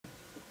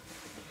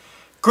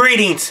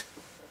Greetings.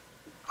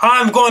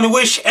 I'm going to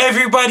wish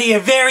everybody a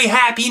very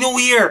happy new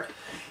year.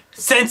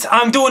 Since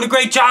I'm doing a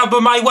great job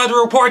of my weather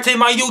reports and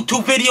my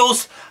YouTube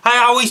videos, I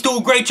always do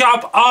a great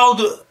job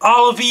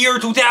all of the year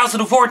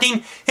 2014.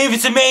 If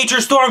it's a major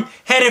storm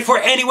headed for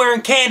anywhere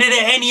in Canada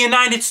and the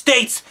United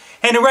States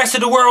and the rest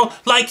of the world,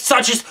 like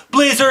such as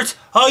blizzards,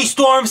 ice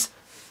storms,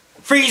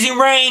 freezing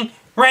rain,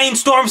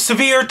 rainstorms,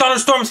 severe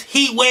thunderstorms,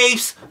 heat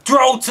waves,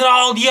 droughts, and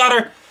all the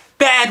other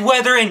bad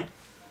weather and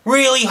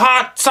really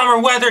hot summer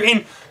weather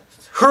in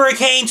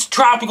hurricanes,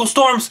 tropical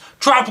storms,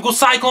 tropical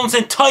cyclones,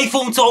 and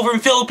typhoons over in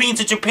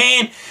Philippines and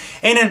Japan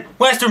and in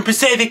Western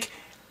Pacific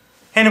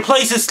and in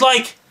places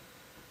like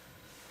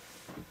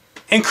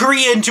in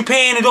Korea and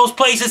Japan and those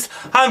places.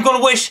 I'm going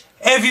to wish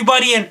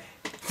everybody a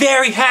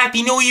very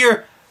happy new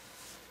year,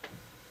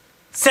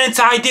 since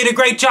I did a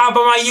great job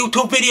on my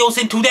YouTube videos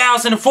in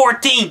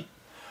 2014.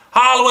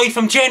 All the way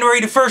from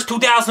January the 1st,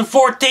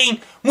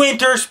 2014,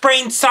 winter,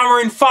 spring, summer,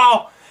 and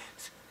fall.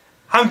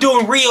 I'm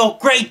doing a real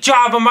great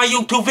job on my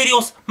YouTube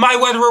videos, my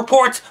weather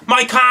reports,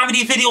 my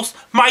comedy videos,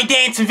 my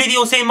dancing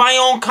videos, and my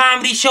own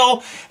comedy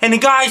show. And the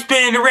guy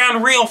spinning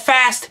around real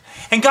fast.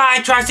 And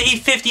guy tries to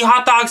eat 50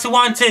 hot dogs at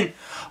once, and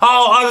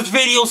all other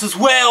videos as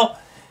well.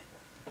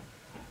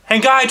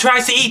 And guy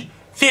tries to eat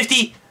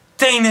 50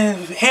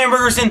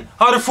 hamburgers and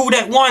other food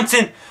at once,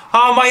 and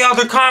all my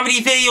other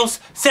comedy videos,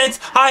 since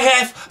I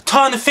have a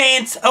ton of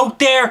fans out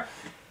there.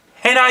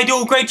 And I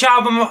do a great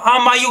job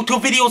on my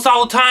YouTube videos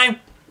all the time.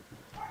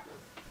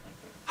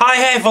 I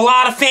have a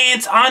lot of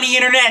fans on the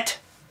internet.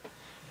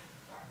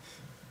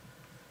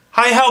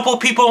 I help out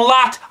people a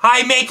lot.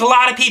 I make a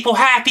lot of people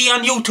happy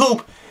on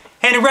YouTube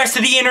and the rest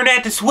of the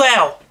internet as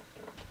well.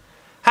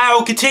 I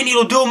will continue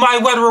to do my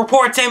weather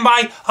reports and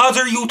my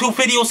other YouTube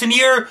videos in the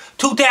year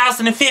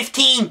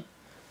 2015.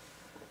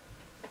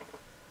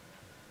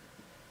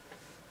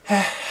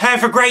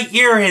 Have a great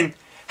year and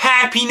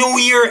Happy New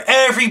Year,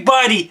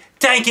 everybody.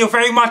 Thank you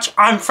very much.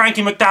 I'm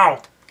Frankie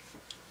MacDonald.